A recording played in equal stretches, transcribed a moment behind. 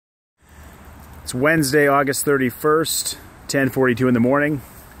It's Wednesday, August 31st, 10:42 in the morning.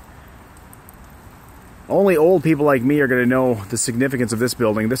 Only old people like me are going to know the significance of this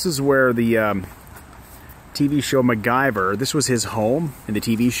building. This is where the TV show MacGyver, this was his home in the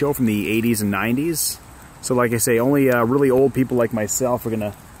TV show from the 80s and 90s. So like I say, only really old people like myself are going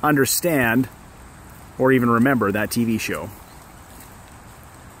to understand or even remember that TV show.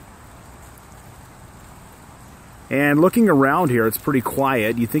 And looking around here, it's pretty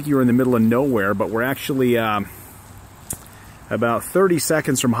quiet. You'd think you were in the middle of nowhere, but we're actually about 30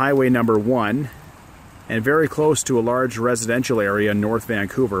 seconds from highway number 1 and very close to a large residential area in North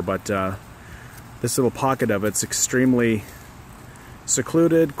Vancouver. But this little pocket of it's extremely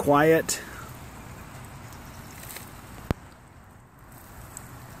secluded, quiet.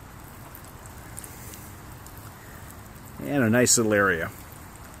 And a nice little area.